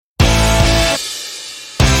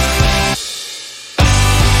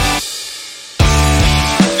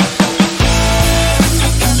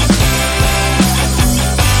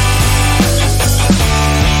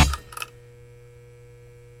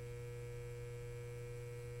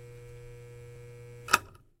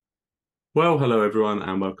Well, hello everyone,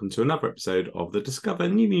 and welcome to another episode of the Discover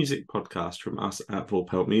New Music podcast from us at Full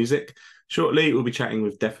Pelt Music. Shortly, we'll be chatting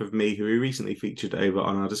with Deaf of Me, who we recently featured over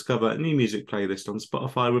on our Discover New Music playlist on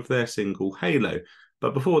Spotify with their single Halo.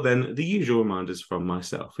 But before then, the usual reminders from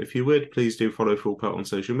myself. If you would, please do follow Full Pelt on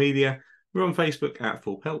social media. We're on Facebook at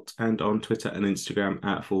Full Pelt and on Twitter and Instagram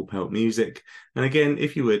at Full Pelt Music. And again,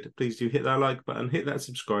 if you would, please do hit that like button, hit that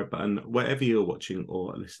subscribe button, wherever you're watching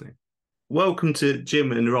or listening. Welcome to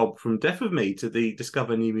Jim and Rob from Deaf of Me to the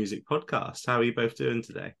Discover New Music podcast. How are you both doing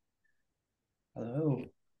today? Hello.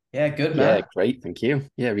 Yeah, good Yeah, man. great. Thank you.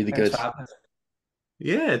 Yeah, really Thanks good. for having us.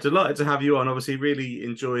 Yeah, delighted to have you on. Obviously, really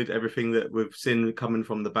enjoyed everything that we've seen coming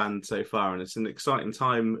from the band so far, and it's an exciting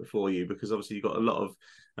time for you because obviously you've got a lot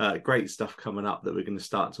of great stuff coming up that we're going to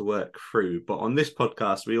start to work through. But on this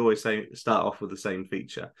podcast, we always say start off with the same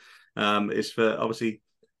feature. It's for obviously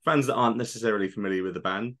fans that aren't necessarily familiar with the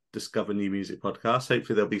band, Discover New Music podcast.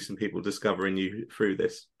 Hopefully, there'll be some people discovering you through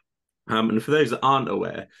this. And for those that aren't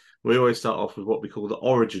aware, we always start off with what we call the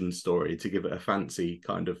origin story to give it a fancy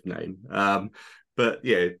kind of name. But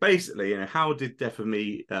yeah, basically, how did Deaf of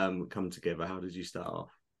Me come together? How did you start off?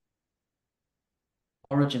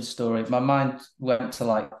 Origin story. My mind went to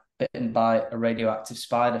like bitten by a radioactive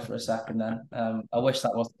spider for a second then. I wish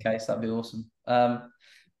that was the case. That'd be awesome.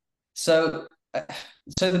 So uh,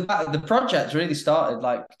 so the project really started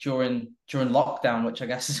like during lockdown, which I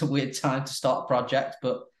guess is a weird time to start a project,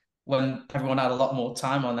 but when everyone had a lot more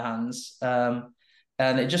time on their hands.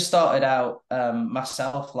 And it just started out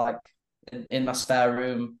myself like in my spare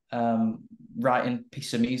room writing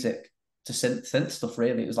piece of music to synth stuff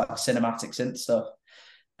really. It was like cinematic synth stuff.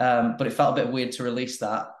 But it felt a bit weird to release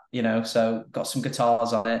that, so got some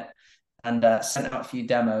guitars on it and sent out a few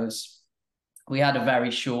demos. We had a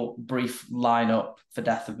very short, brief lineup for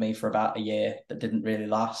Death of Me for about a year that didn't really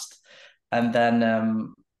last. And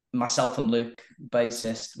then myself and Luke,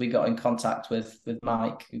 bassist, we got in contact with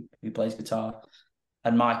Mike, who plays guitar.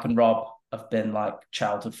 And Mike and Rob have been like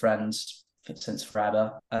childhood friends since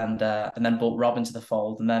forever. And then brought Rob into the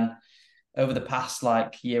fold. And then over the past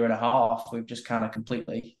like year and a half, we've just kind of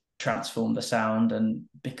completely transformed the sound and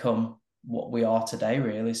become what we are today,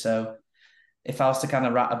 really. So if I was to kind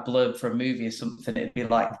of write a blurb for a movie or something, it'd be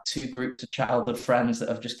like two groups of childhood friends that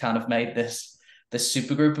have just kind of made this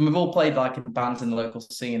super group. And we've all played like in bands in the local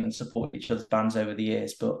scene and support each other's bands over the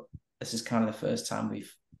years, but this is kind of the first time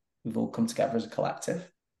we've all come together as a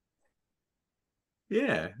collective.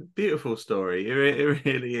 Yeah, beautiful story. It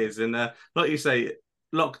really is. And like you say,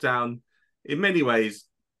 lockdown, in many ways,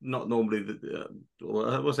 not normally, well,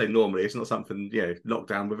 I will say normally, it's not something,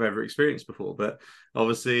 lockdown we've ever experienced before. But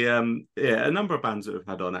obviously, yeah, a number of bands that we've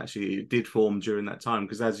had on actually did form during that time.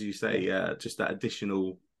 Because as you say, just that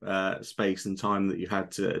additional space and time that you had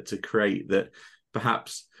to create that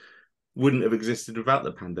perhaps wouldn't have existed without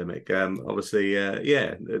the pandemic. Obviously,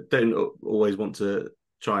 yeah, don't always want to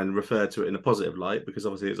try and refer to it in a positive light because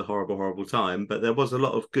obviously it's a horrible, horrible time. But there was a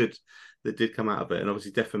lot of good that did come out of it, and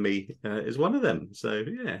obviously, Deaf for Me is one of them. So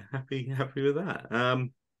yeah, happy with that.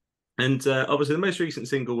 And obviously, the most recent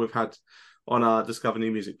single we've had on our Discover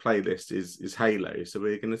New Music playlist is Halo. So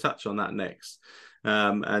we're going to touch on that next.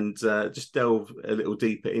 And just delve a little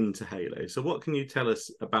deeper into Halo. So, what can you tell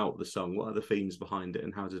us about the song? What are the themes behind it,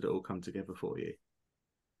 and how did it all come together for you?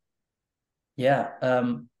 Yeah. I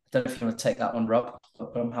don't know if you want to take that one, Rob,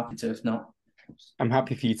 but I'm happy to if not. I'm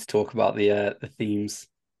happy for you to talk about the themes.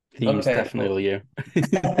 Themes Okay, definitely cool. all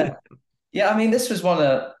you. Yeah, I mean, this was one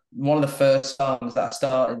of the first songs that I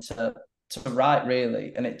started to write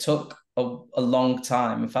really, and it took a long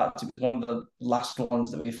time. In fact, it was one of the last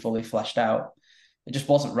ones that we fully fleshed out. It just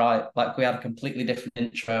wasn't right. Like we had a completely different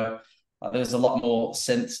intro. Like, there was a lot more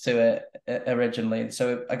synths to it originally.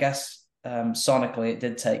 So I guess sonically it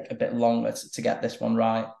did take a bit longer to get this one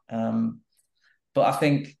right. But I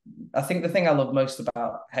think the thing I love most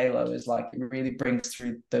about Halo is like it really brings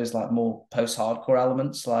through those like more post-hardcore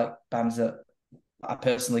elements, like bands that I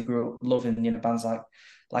personally grew up loving, bands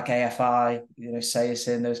like AFI,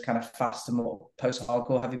 Sayasin, those kind of faster, more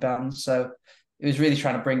post-hardcore heavy bands. So it was really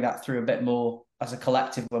trying to bring that through a bit more as a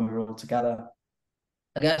collective when we were all together.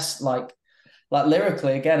 I guess like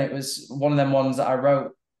lyrically, again, it was one of them ones that I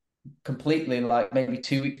wrote completely like maybe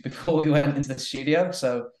 2 weeks before we went into the studio.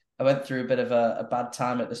 So I went through a bit of a bad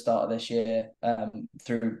time at the start of this year,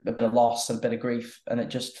 through a bit of loss and a bit of grief, and it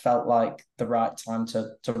just felt like the right time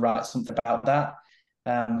to write something about that.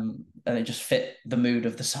 And it just fit the mood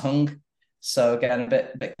of the song. So again, a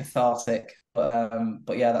bit cathartic, but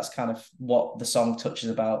yeah, that's kind of what the song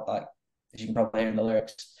touches about. Like as you can probably hear in the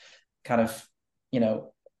lyrics, kind of you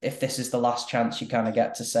know if this is the last chance you kind of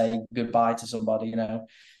get to say goodbye to somebody, you know,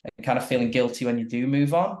 and kind of feeling guilty when you do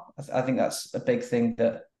move on. I think that's a big thing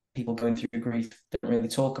that people going through grief don't really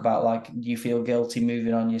talk about. Like, you feel guilty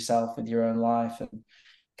moving on yourself with your own life and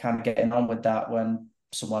kind of getting on with that when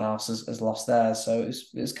someone else has lost theirs. So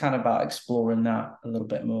it's kind of about exploring that a little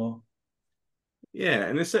bit more. Yeah,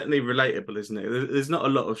 and it's certainly relatable, isn't it? There's not a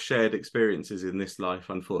lot of shared experiences in this life,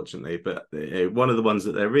 unfortunately, but one of the ones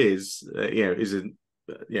that there is, is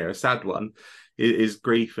a sad one, is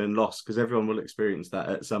grief and loss, because everyone will experience that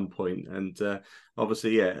at some point. And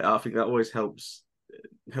obviously, yeah, I think that always helps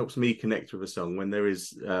me connect with a song when there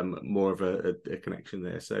is more of a connection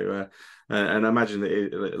there. So, and I imagine that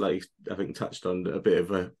it, like I think touched on, a bit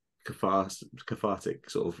of a cathartic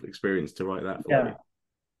sort of experience to write that for you.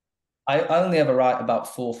 I only ever write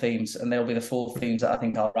about 4 themes, and they'll be the 4 themes that I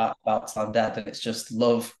think I'll write about till I'm dead. And it's just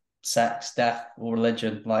love, sex, death, or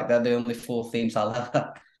religion. Like, they're the only 4 themes I'll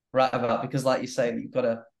ever write about, because, like you say, you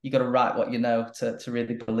gotta write what you know to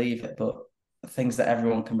really believe it, but things that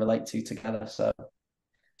everyone can relate to together. So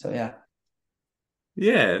yeah.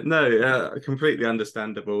 Yeah, no, completely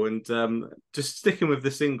understandable. And just sticking with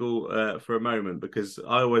the single for a moment, because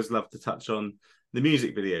I always love to touch on the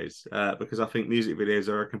music videos, because I think music videos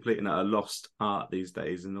are a complete and utter lost art these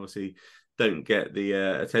days, and obviously don't get the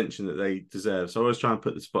attention that they deserve. So I always try and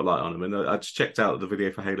put the spotlight on them. And I just checked out the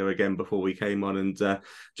video for Halo again before we came on, and I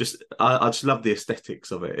just love the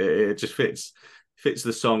aesthetics of it. It just fits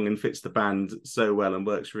the song and fits the band so well, and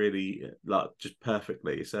works really like just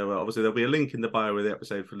perfectly. So obviously there'll be a link in the bio of the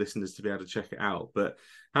episode for listeners to be able to check it out. But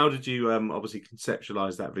how did you obviously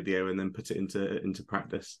conceptualize that video and then put it into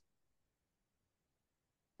practice?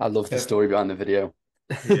 I love the story behind the video.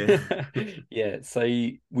 Yeah. Yeah, so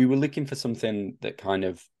we were looking for something that kind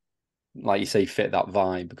of, like you say, fit that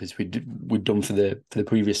vibe, because we'd done for the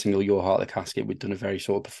previous single, Your Heart the Casket, we'd done a very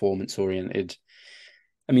sort of performance oriented.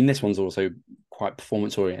 I mean, this one's also quite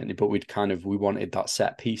performance oriented, but we wanted that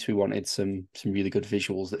set piece. We wanted some really good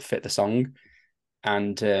visuals that fit the song,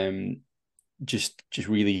 and just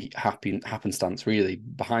really happenstance. Really,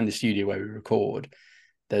 behind the studio where we record,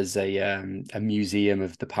 there's a museum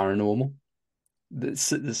of the paranormal that's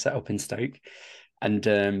set up in Stoke, and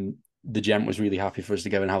the gent was really happy for us to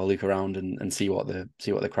go and have a look around and see what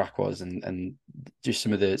the crack was, and just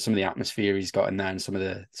some of the atmosphere he's got in there, and some of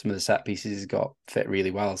the set pieces he's got fit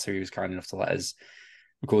really well. So he was kind enough to let us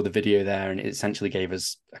record the video there, and it essentially gave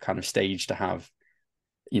us a kind of stage to have,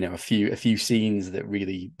 you know, a few scenes that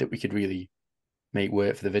we could really make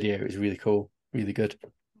work for the video. It was really cool, really good.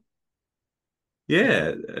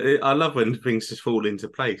 Yeah, I love when things just fall into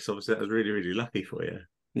place. Obviously, that was really, really lucky for you.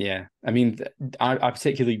 Yeah, I mean, I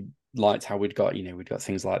particularly liked how we'd got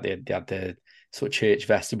things like they had the sort of church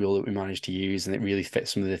vestibule that we managed to use, and it really fit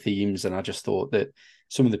some of the themes. And I just thought that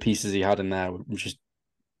some of the pieces he had in there would just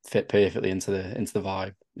fit perfectly into the vibe.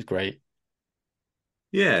 It was great.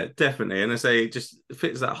 Yeah, definitely. And I say it just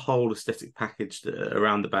fits that whole aesthetic package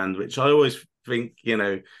around the band, which I always think,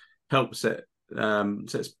 helps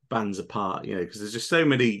sets bands apart, because there's just so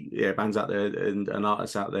many bands out there and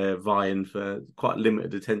artists out there vying for quite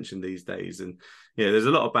limited attention these days. And there's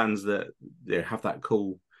a lot of bands that have that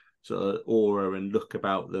cool sort of aura and look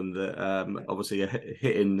about them that obviously are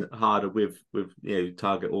hitting harder with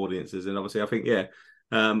target audiences. And obviously I think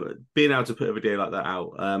being able to put a video like that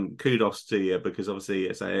out, kudos to you, because obviously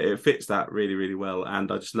it fits that really, really well. And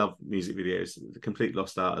I just love music videos, the complete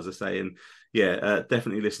lost art, as I say. And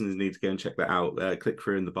definitely listeners need to go and check that out. Click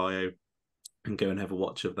through in the bio and go and have a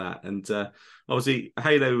watch of that. And obviously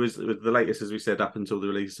Halo was the latest, as we said, up until the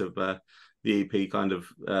release of the EP kind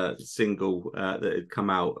of single that had come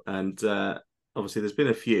out. And obviously there's been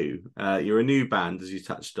a few. You're a new band, as you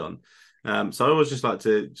touched on. So I always just like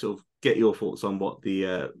to sort of get your thoughts on what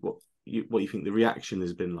you think the reaction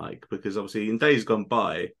has been like, because obviously in days gone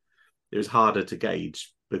by it was harder to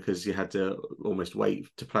gauge, because you had to almost wait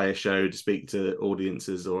to play a show to speak to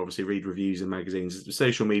audiences, or obviously read reviews in magazines.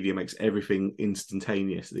 Social media makes everything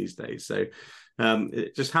instantaneous these days. So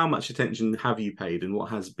just how much attention have you paid, and what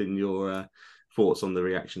has been your thoughts on the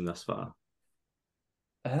reaction thus far?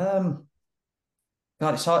 God,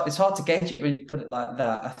 it's hard to gauge it when you put it like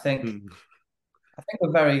that. I think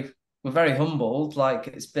we're very humbled. Like,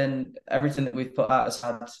 it's been, everything that we've put out has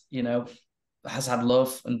had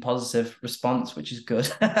love and positive response, which is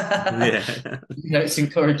good. Yeah. It's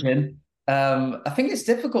encouraging. I think it's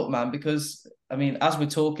difficult, man, because I mean, as we're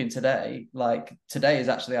talking today, like, today is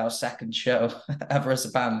actually our second show ever as a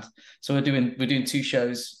band. So we're doing 2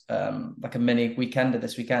 shows, like a mini weekender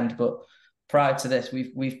this weekend. But prior to this,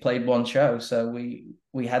 we've played 1 show. So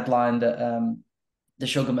we headlined at the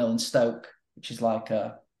Sugar Mill in Stoke, which is like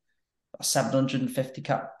a a 750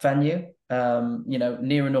 cap venue. You know,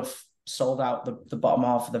 near enough sold out the bottom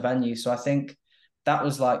half of the venue. So I think that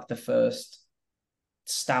was like the first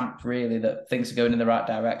stamp really that things are going in the right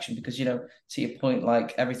direction, because, you know, to your point,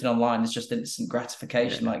 like everything online is just instant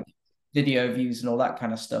gratification, like video views and all that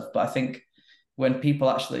kind of stuff. But I think when people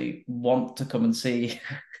actually want to come and see,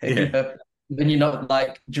 you know, when you're not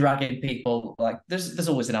like dragging people, like there's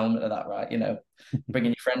always an element of that, right? You know,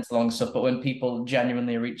 bringing your friends along and stuff. But when people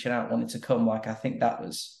genuinely are reaching out, wanting to come, like I think that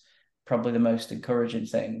was probably the most encouraging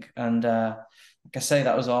thing. And like I say,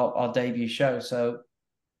 that was our debut show. So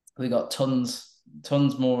we got tons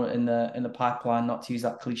more in the pipeline, not to use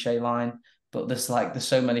that cliche line, but there's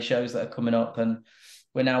so many shows that are coming up, and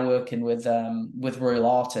we're now working with Royal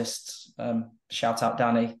Artists. Shout out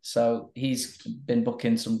Danny. So he's been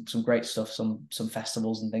booking some great stuff, some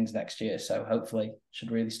festivals and things next year. So hopefully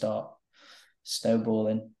should really start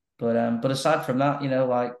snowballing. But aside from that,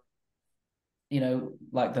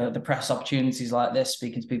 like the press opportunities like this,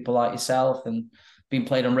 speaking to people like yourself and being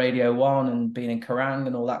played on Radio One and being in Kerrang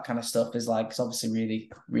and all that kind of stuff is like, it's obviously really,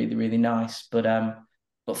 really, really nice. But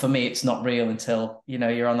for me, it's not real until, you know,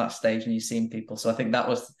 you're on that stage and you've seen people. So I think that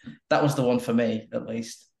was the one for me, at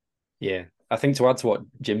least. Yeah. I think to add to what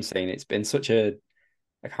Jim's saying, it's been such a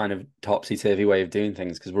kind of topsy-turvy way of doing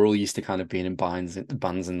things, because we're all used to kind of being in bands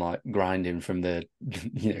and like grinding from the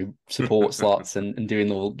support slots and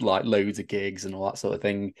doing all like loads of gigs and all that sort of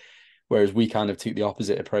thing, whereas we kind of took the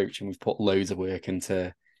opposite approach and we've put loads of work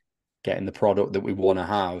into getting the product that we want to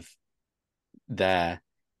have there.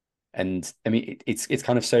 And I mean, it's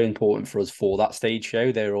kind of so important for us for that stage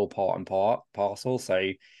show. They're all part and parcel.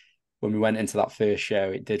 So when we went into that first show,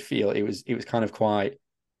 it did feel it was kind of quite.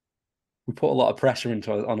 We put a lot of pressure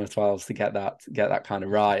on ourselves to get that kind of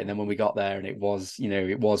right. And then when we got there and it was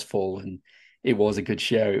full and it was a good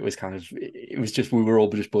show, it was just, we were all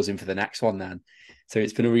just buzzing for the next one then. So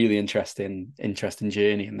it's been a really interesting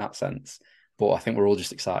journey in that sense. But I think we're all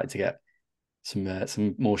just excited to get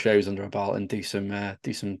some more shows under our belt and do some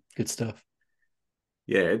good stuff.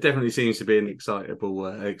 Yeah, it definitely seems to be an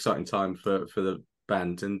exciting time for the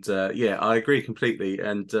band. And yeah, I agree completely.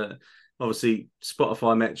 And obviously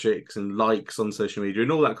Spotify metrics and likes on social media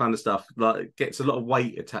and all that kind of stuff like gets a lot of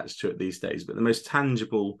weight attached to it these days. But the most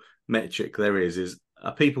tangible metric there is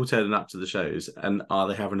are people turning up to the shows, and are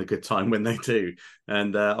they having a good time when they do?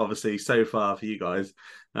 And obviously, so far for you guys,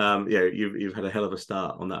 you've had a hell of a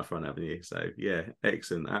start on that front, haven't you? So yeah,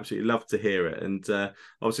 excellent. Absolutely love to hear it. And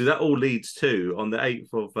obviously that all leads to, on the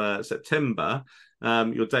 8th of September,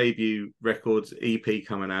 your debut records EP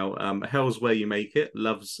coming out. Hell's Where You Make It,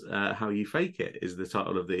 Love's How You Fake It is the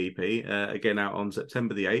title of the EP. Again, out on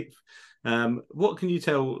September the 8th. What can you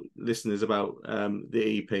tell listeners about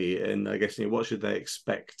the EP, and I guess what should they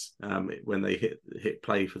expect when they hit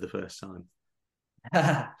play for the first time?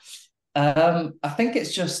 I think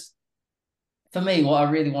it's just, for me, what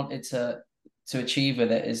I really wanted to achieve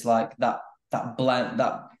with it is like that blend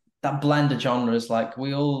of genres. Like,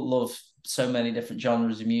 we all love so many different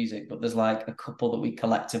genres of music, but there's like a couple that we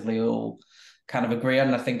collectively all kind of agree on,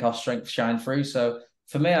 and I think our strengths shine through. So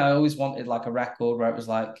for me, I always wanted like a record where it was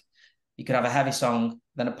like, you could have a heavy song,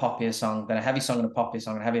 then a poppier song, then a heavy song and a poppier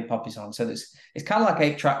song, and a heavy poppy song. So it's kind of like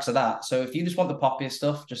 8 tracks of that. So if you just want the poppier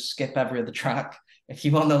stuff, just skip every other track. If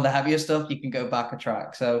you want the heavier stuff, you can go back a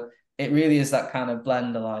track. So it really is that kind of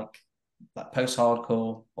blend of like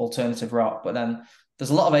post-hardcore, alternative rock. But then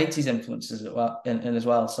there's a lot of 80s influences as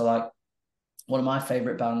well. So like, one of my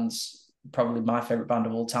favorite bands, probably my favorite band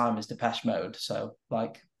of all time, is Depeche Mode. So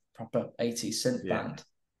like, proper 80s synth band.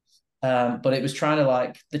 But it was trying to,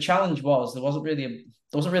 like, the challenge was there wasn't really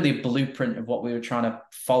a blueprint of what we were trying to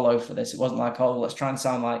follow for this. It wasn't like, oh, let's try and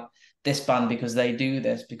sound like this band because they do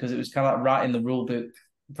this, because it was kind of like writing the rule book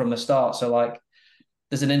from the start. So like,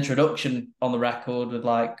 there's an introduction on the record with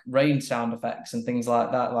like rain sound effects and things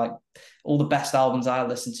like that. Like, all the best albums I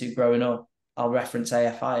listened to growing up, I'll reference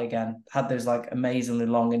AFI again, had those like amazingly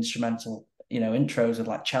long instrumental, intros with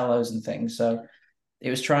like cellos and things. So it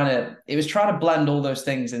was trying to blend all those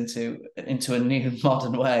things into a new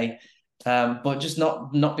modern way, but just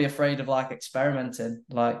not be afraid of like experimenting.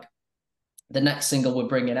 Like, the next single we're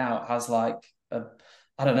bringing out has like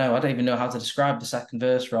I don't know, I don't even know how to describe the second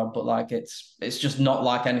verse, Rob, but like it's just not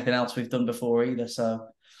like anything else we've done before either. So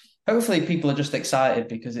hopefully people are just excited,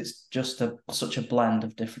 because it's just such a blend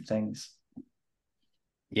of different things.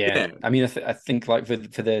 Yeah, I mean, I think like for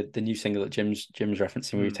the new single that Jim's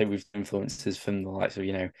referencing, we've influences from the likes of,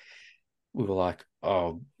 we were like,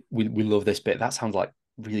 oh, we love this bit. That sounds like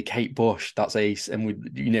really Kate Bush. That's Ace, and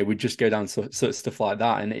we'd just go down sort of stuff like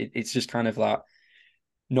that, and it's just kind of like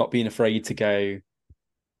not being afraid to go,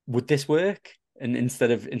 would this work? And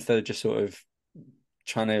instead of just sort of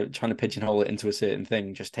trying to pigeonhole it into a certain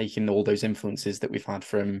thing, just taking all those influences that we've had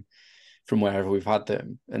from wherever we've had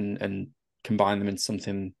them and combine them into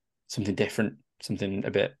something different, something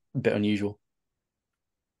a bit unusual.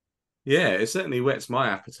 Yeah, it certainly whets my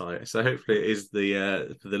appetite. So hopefully it is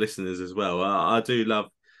the for the listeners as well. I do love,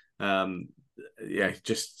 um, yeah,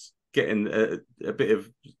 just getting a bit of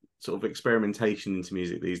sort of experimentation into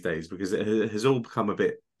music these days, because it has all become a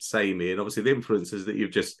bit samey, and obviously the influences that you've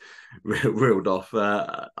just reeled off,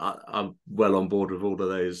 I'm well on board with all of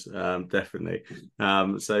those, definitely.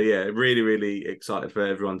 So yeah, really, really excited for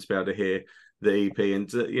everyone to be able to hear the EP, and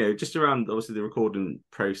just around obviously the recording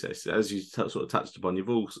process, as you sort of touched upon, you've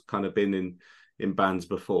all kind of been in bands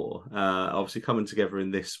before, obviously coming together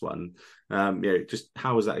in this one. Just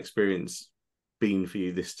how has that experience been for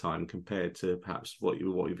you this time compared to perhaps what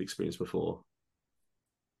you've experienced before?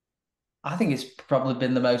 I think it's probably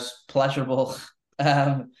been the most pleasurable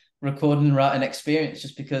recording and writing experience,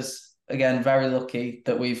 just because, again, very lucky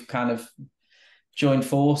that we've kind of joined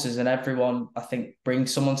forces, and everyone, I think,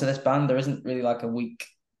 brings someone to this band. There isn't really like a weak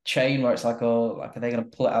chain where it's like, oh, like, are they going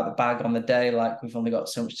to pull it out the bag on the day? Like, we've only got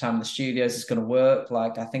so much time in the studios, it's going to work.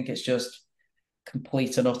 Like, I think it's just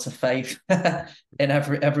complete and utter faith in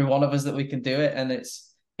every one of us that we can do it. And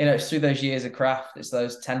it's through those years of craft, it's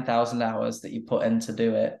those 10,000 hours that you put in to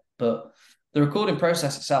do it. But the recording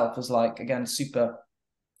process itself was, like, again, super,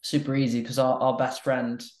 super easy, because our best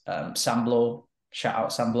friend, Sam Bloor, shout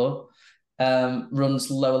out Sam Bloor,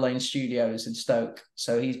 runs Lower Lane Studios in Stoke.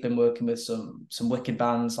 So he's been working with some wicked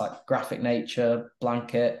bands like Graphic Nature,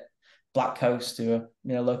 Blanket, Black Coast, who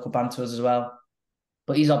are local band to us as well.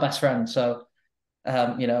 But he's our best friend, so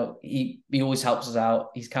he always helps us out.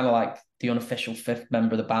 He's kind of like the unofficial fifth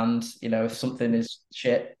member of the band. If something is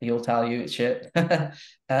shit, he'll tell you it's shit. And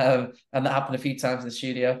that happened a few times in the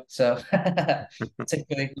studio. So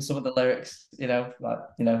particularly with some of the lyrics, you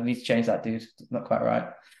need to change that, dude. Not quite right.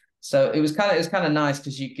 So it was kind of nice,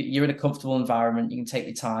 because you're in a comfortable environment. You can take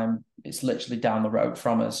your time. It's literally down the road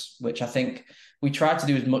from us, which I think we try to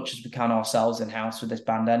do as much as we can ourselves in house with this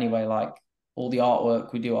band anyway. Like, all the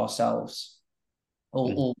artwork we do ourselves,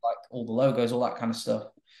 all the logos, all that kind of stuff.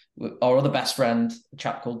 Our other best friend, a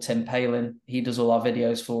chap called Tim Palin, he does all our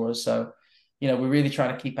videos for us. So, we're really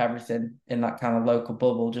trying to keep everything in that kind of local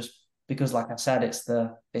bubble, just because, like I said, it's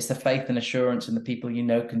the faith and assurance and the people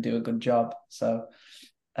can do a good job. So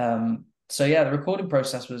yeah, the recording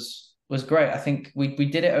process was great. I think we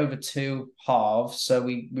did it over two halves. So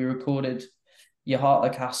we recorded Your Heart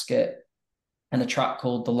the Casket and a track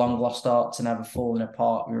called The Long Lost Art to Never Falling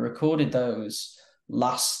Apart. We recorded those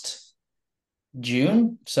last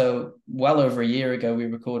June. So well over a year ago, we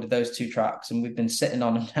recorded those two tracks, and we've been sitting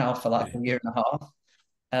on them now for like a year and a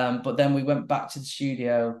half. But then we went back to the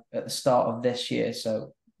studio at the start of this year,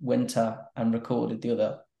 so winter, and recorded the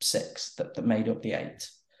other six that made up the eight.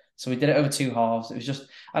 So we did it over two halves.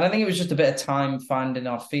 And I think it was just a bit of time finding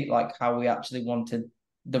our feet, like how we actually wanted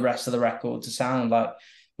the rest of the record to sound. Like,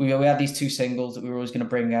 we had these two singles that we were always going to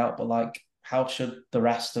bring out, but like, how should the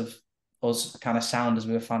rest of us kind of sound as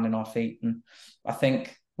we were finding our feet? And I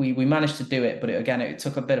think we managed to do it, but it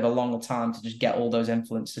took a bit of a longer time to just get all those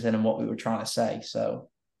influences in and what we were trying to say.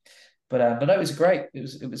 So, but it was great. It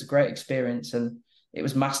was a great experience, and it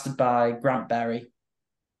was mastered by Grant Berry.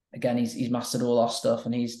 Again, he's mastered all our stuff,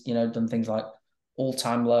 and he's done things like All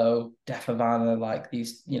Time Low, Def Havana, like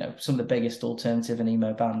these some of the biggest alternative and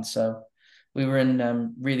emo bands. So we were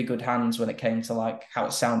in really good hands when it came to like how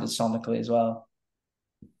it sounded sonically as well.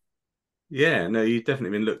 Yeah, no, you've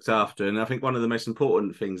definitely been looked after, and I think one of the most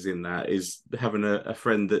important things in that is having a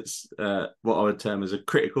friend that's what I would term as a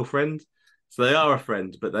critical friend. So they are a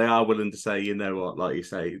friend, but they are willing to say, you know what, like you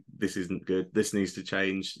say, this isn't good, this needs to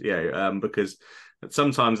change. Because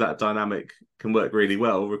sometimes that dynamic can work really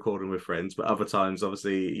well recording with friends, but other times,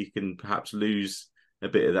 obviously, you can perhaps lose a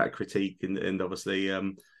bit of that critique and obviously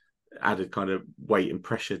added kind of weight and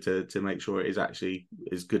pressure to make sure it is actually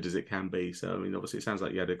as good as it can be. So, I mean, obviously, it sounds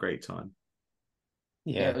like you had a great time.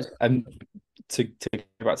 Yeah. To go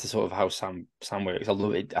back to sort of how Sam works, I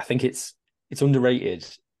love it. I think it's underrated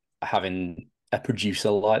having a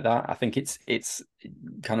producer like that. I think it's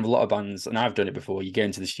kind of a lot of bands, and I've done it before. You go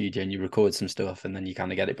into the studio and you record some stuff, and then you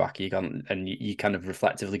kind of get it back. You kind of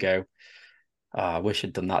reflectively go, I wish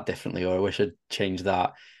I'd done that differently, or I wish I'd changed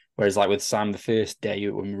that. Whereas like with Sam, the first day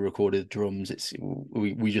when we recorded drums,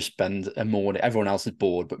 we just spend a morning. Everyone else is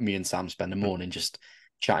bored, but me and Sam spend a morning just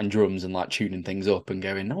chatting drums and like tuning things up and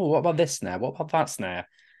going, oh, what about this snare? What about that snare?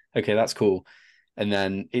 Okay, that's cool. And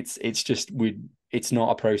then it's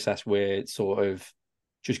not a process where it's sort of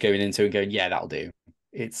just going into and going, yeah, that'll do.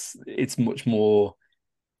 it's much more.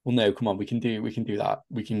 Well, no, come on, we can do that.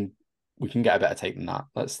 We can get a better take than that.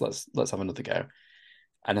 Let's have another go.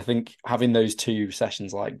 And I think having those two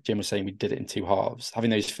sessions, like Jim was saying, we did it in two halves.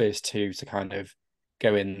 Having those first two to kind of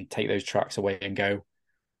go in, take those tracks away, and go,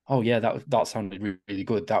 oh yeah, that sounded really, really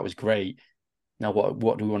good. That was great. Now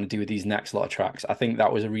what do we want to do with these next lot of tracks? I think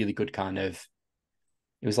that was a really good kind of.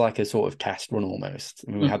 It was like a sort of test run almost.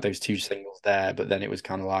 I mean, we had those two singles there, but then it was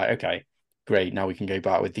kind of like, okay, great. Now we can go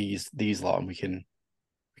back with these lot, and we can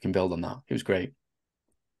build on that. It was great.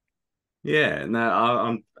 Yeah, no,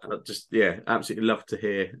 I'm just absolutely love to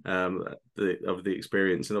hear the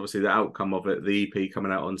experience, and obviously the outcome of it. The EP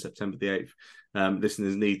coming out on September the 8th.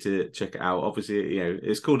 Listeners need to check it out. Obviously,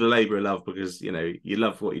 it's called a labour of love because you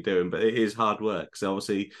love what you're doing, but it is hard work. So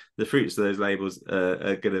obviously the fruits of those labels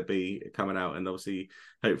are going to be coming out, and obviously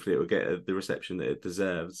hopefully it will get the reception that it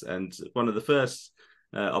deserves. And one of the first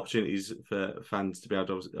opportunities for fans to be able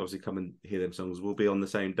to obviously come and hear them songs will be on the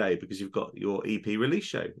same day, because you've got your EP release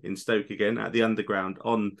show in Stoke again at the Underground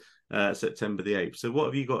on September the 8th. So what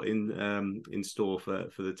have you got in store for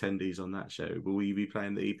the attendees on that show? Will you be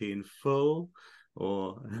playing the EP in full,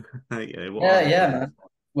 or man,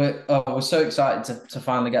 we're so excited to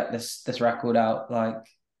finally get this record out. Like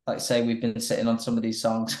I say, we've been sitting on some of these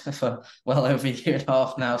songs for well over a year and a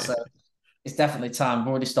half now, so it's definitely time. We've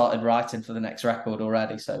already started writing for the next record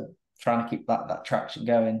already, so trying to keep that traction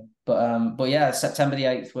going. But yeah, September the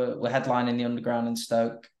 8th, we're headlining the Underground in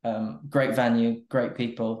Stoke. Great venue, great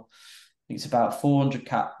people. I think it's about 400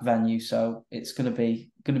 cap venue, so it's gonna be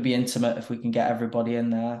intimate if we can get everybody in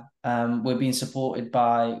there. We're being supported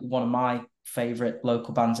by one of my favorite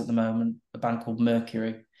local bands at the moment, a band called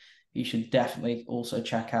Mercury. You should definitely also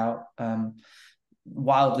check out.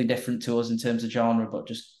 Wildly different to us in terms of genre, but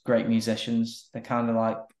just great musicians. They're kind of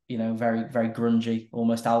like, very, very grungy,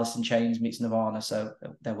 almost Alice in Chains meets Nirvana, so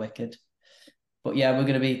they're wicked. But yeah, we're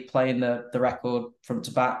going to be playing the record front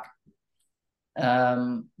to back.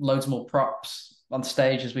 Loads more props on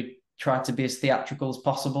stage as we try to be as theatrical as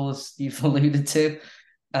possible, as you've alluded to.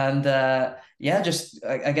 And just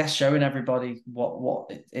I guess showing everybody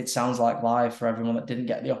what it sounds like live for everyone that didn't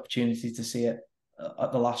get the opportunity to see it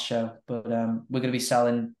at the last show. But we're going to be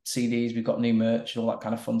selling CDs. We've got new merch and all that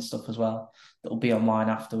kind of fun stuff as well that'll be online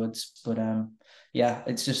afterwards. But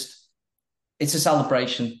it's a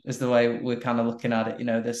celebration is the way we're kind of looking at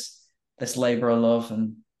it. This labor of love,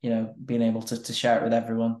 and being able to share it with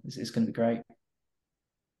everyone is going to be great.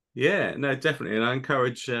 Yeah, no, definitely. And I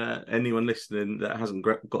encourage anyone listening that hasn't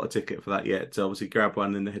got a ticket for that yet to obviously grab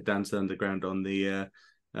one and head down to the Underground on the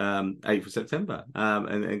 8th of September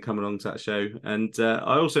and come along to that show. And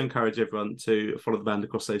I also encourage everyone to follow the band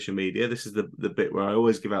across social media. This is the bit where I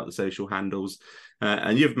always give out the social handles,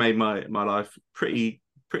 and you've made my life pretty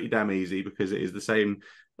damn easy, because it is the same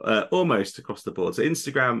almost across the board. So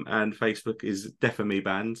Instagram and Facebook is Defame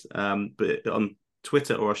Band, but on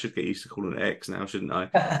Twitter, or I should get used to calling it X now, shouldn't I?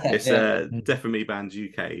 It's Defame Band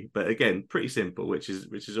UK. But again, pretty simple, which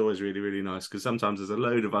is always really, really nice, because sometimes there's a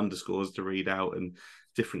load of underscores to read out and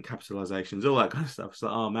different capitalizations, all that kind of stuff. It's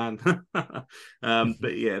like, oh man.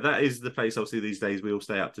 But yeah, that is the place. Obviously, these days we all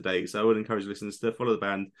stay up to date. So I would encourage listeners to follow the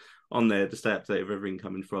band on there to stay up to date with everything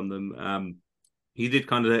coming from them. You did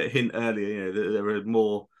kind of hint earlier, that there are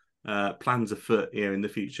more plans afoot in the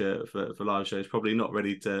future for live shows. Probably not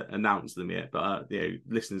ready to announce them yet, but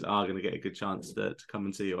listeners are going to get a good chance to come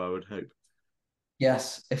and see you, I would hope.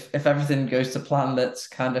 Yes, if everything goes to plan that's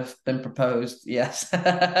kind of been proposed, yes.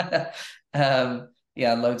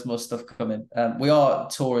 Loads more stuff coming. We are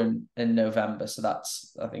touring in November, so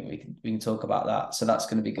I think we can talk about that. So that's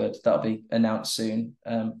going to be good. That'll be announced soon.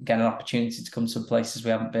 Get an opportunity to come to places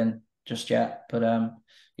we haven't been just yet, but the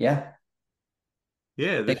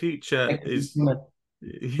future is definitely.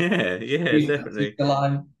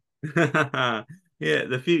 Yeah,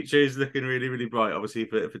 the future is looking really, really bright, obviously,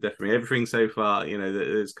 for Defame. Everything so far,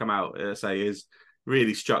 that has come out, is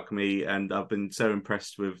really struck me, and I've been so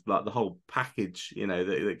impressed with like the whole package,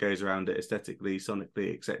 that goes around it aesthetically,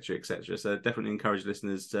 sonically, etc., etc. So definitely encourage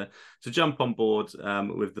listeners to jump on board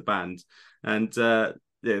with the band. And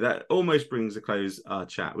that almost brings to close our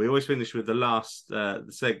chat. We always finish with the last the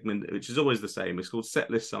segment, which is always the same. It's called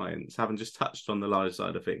Setlist Science, having just touched on the live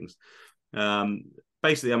side of things.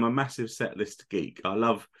 Basically, I'm a massive setlist geek. I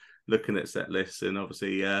love looking at set lists, and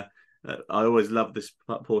obviously I always love this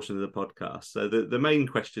portion of the podcast. So the main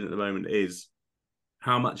question at the moment is,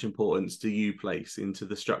 how much importance do you place into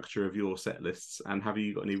the structure of your set lists, and have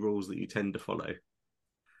you got any rules that you tend to follow?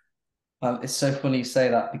 It's so funny you say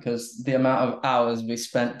that, because the amount of hours we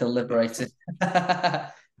spent deliberating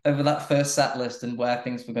over that first set list and where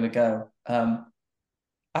things were going to go.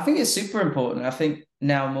 I think it's super important. I think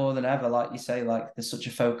now more than ever, like you say, like there's such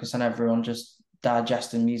a focus on everyone just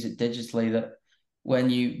digesting music digitally that when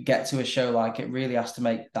you get to a show, like it really has to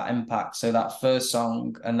make that impact. So that first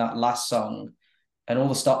song and that last song and all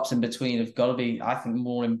the stops in between have got to be, I think,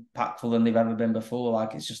 more impactful than they've ever been before.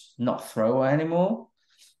 Like it's just not throwaway anymore.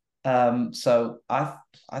 So I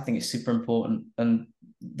think it's super important. And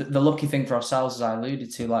the lucky thing for ourselves, as I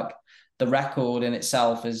alluded to, like the record in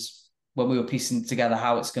itself is when we were piecing together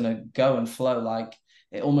how it's going to go and flow, like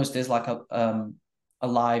it almost is like a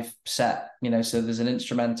live set, you know. So there's an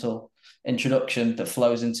instrumental introduction that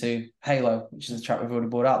flows into Halo, which is the track we've already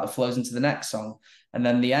brought out, that flows into the next song. And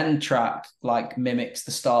then the end track like mimics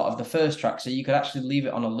the start of the first track. So you could actually leave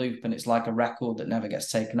it on a loop and it's like a record that never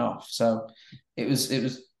gets taken off. So it was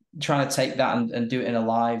trying to take that and do it in a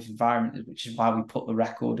live environment, which is why we put the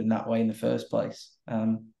record in that way in the first place.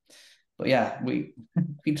 But yeah, we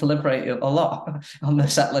deliberate a lot on the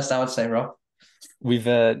set list, I would say, Rob. We've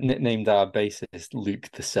nicknamed our bassist Luke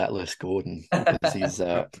the Setlist Gordon because he's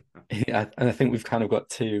and I think we've kind of got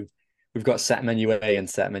two. We've got set menu A and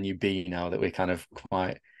set menu B now that we're kind of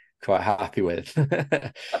quite happy with.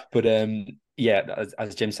 But yeah,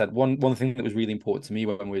 as Jim said, one thing that was really important to me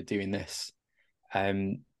when we were doing this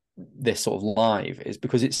sort of live is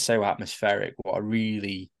because it's so atmospheric. What I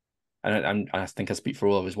really, and I think I speak for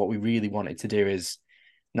all of us, what we really wanted to do is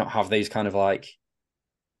not have these kind of like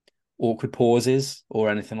awkward pauses or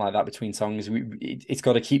anything like that between songs. It's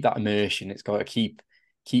got to keep that immersion. It's got to keep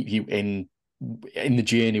you in the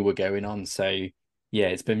journey we're going on. So yeah,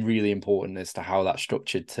 it's been really important as to how that's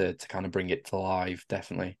structured to kind of bring it to live.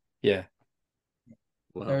 Definitely, yeah.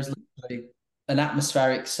 Wow. There's literally an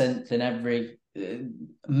atmospheric synth in every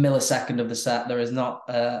millisecond of the set. There is not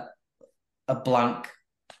a blank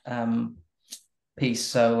piece.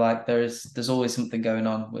 So like there's always something going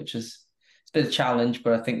on, which is it's been a challenge,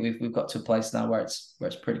 but I think we've got to a place now where it's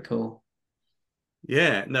pretty cool.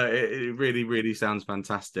 Yeah, no, it really, really sounds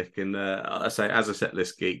fantastic. And I say, as a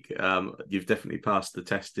setlist geek, you've definitely passed the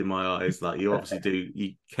test in my eyes. Like you obviously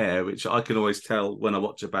you care, which I can always tell when I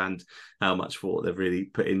watch a band how much thought they've really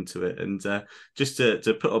put into it. And just to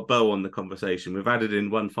put a bow on the conversation, we've added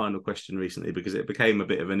in one final question recently because it became a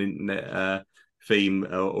bit of an internet theme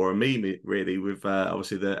or a meme, really, with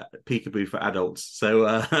obviously the Peekaboo for adults.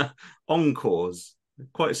 So encores,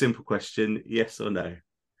 quite a simple question, yes or no?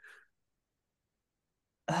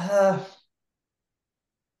 I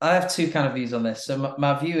have two kind of views on this. So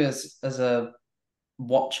my view is as a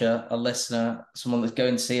watcher, a listener, someone that's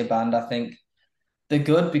going to see a band, I think they're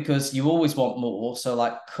good because you always want more. So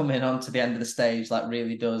like coming on to the end of the stage, like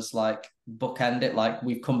really does like bookend it. Like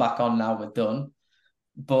we've come back on now, we're done.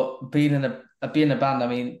 But being in a band, I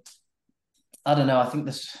mean, I don't know. I think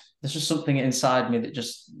there's just something inside me that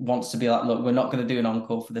just wants to be like, look, we're not going to do an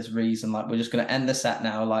encore for this reason. Like we're just going to end the set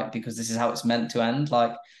now, like because this is how it's meant to end.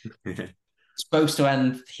 Like it's supposed to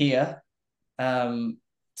end here.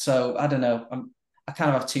 So I don't know. I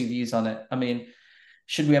kind of have two views on it. I mean,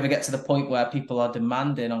 should we ever get to the point where people are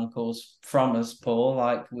demanding encores from us, Paul?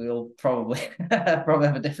 Like we'll probably probably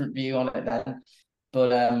have a different view on it then.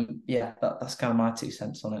 But yeah, that's kind of my 2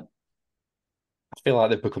 cents on it. I feel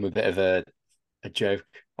like they've become a bit of a joke.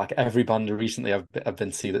 Like every band recently I've been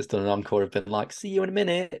to see that's done an encore have been like, "See you in a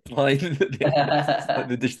minute." Like,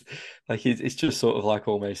 it's just sort of like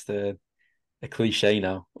almost a cliche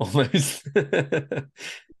now, almost.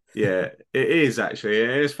 Yeah, it is actually.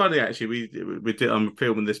 It's funny actually. I'm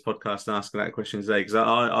filming this podcast and asking that question today because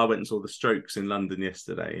I went and saw the Strokes in London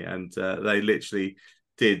yesterday, and they literally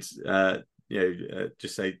did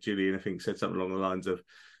just say Julian I think said something along the lines of,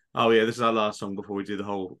 "Oh yeah, this is our last song before we do the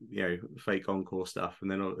whole fake encore stuff."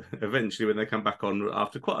 And then eventually when they come back on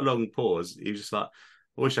after quite a long pause, he was just like,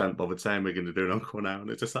 "I wish I hadn't bothered saying we're going to do an encore now." And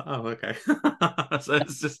it's just like, "Oh okay." So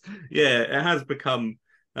it's just it has become.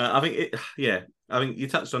 I think I think you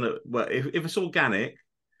touched on it. Well, if it's organic,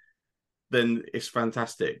 then it's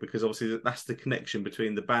fantastic because obviously that's the connection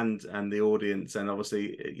between the band and the audience, and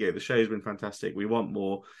obviously the show's been fantastic. We want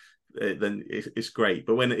more, then it's great.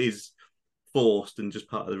 But when it is forced and just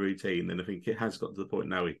part of the routine, then I think it has got to the point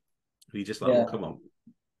now where you just like, well, come on.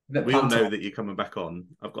 We all know that you're coming back on.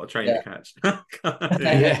 I've got a train to catch.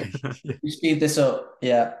 Yeah. You speed this up.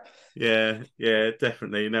 Yeah. Yeah,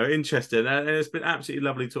 definitely. No, interesting. And it's been absolutely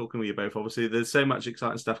lovely talking with you both. Obviously, there's so much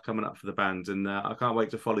exciting stuff coming up for the band, and I can't wait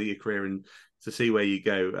to follow your career and to see where you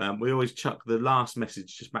go. We always chuck the last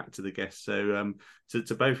message just back to the guests. So,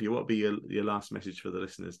 to both of you, what would be your last message for the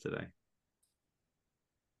listeners today?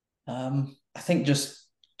 I think just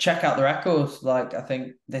check out the records. Like, I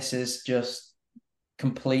think this is just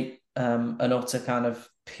complete and utter kind of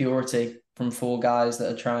purity from four guys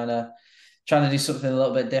that are trying to do something a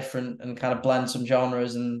little bit different and kind of blend some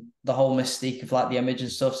genres and the whole mystique of like the image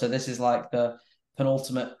and stuff. So this is like the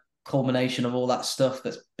penultimate culmination of all that stuff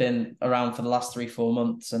that's been around for the last 3-4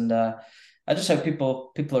 months. And I just hope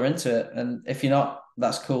people are into it. And if you're not,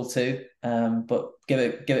 that's cool too. But give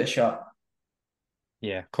it a shot.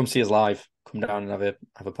 Yeah, come see us live. Come down and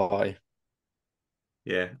have a party.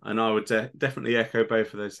 Yeah, and I would definitely echo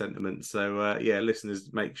both of those sentiments. So, yeah,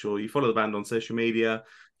 listeners, make sure you follow the band on social media,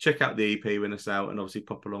 check out the EP when it's out, and obviously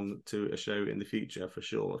pop along to a show in the future for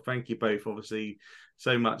sure. Thank you both, obviously,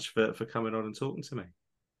 so much for coming on and talking to me.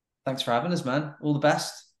 Thanks for having us, man. All the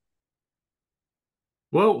best.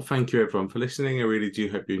 Well, thank you everyone for listening. I really do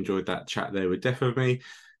hope you enjoyed that chat there with Def of Me.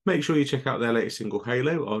 Make sure you check out their latest single,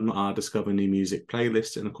 Halo, on our Discover New Music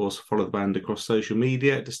playlist, and of course follow the band across social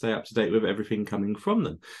media to stay up to date with everything coming from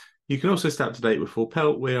them. You can also stay up to date with Full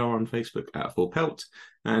Pelt. We are on Facebook at Full Pelt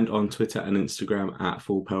and on Twitter and Instagram at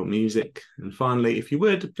Full Pelt Music. And finally, if you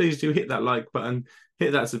would, please do hit that like button,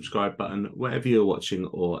 hit that subscribe button, wherever you're watching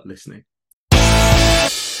or listening.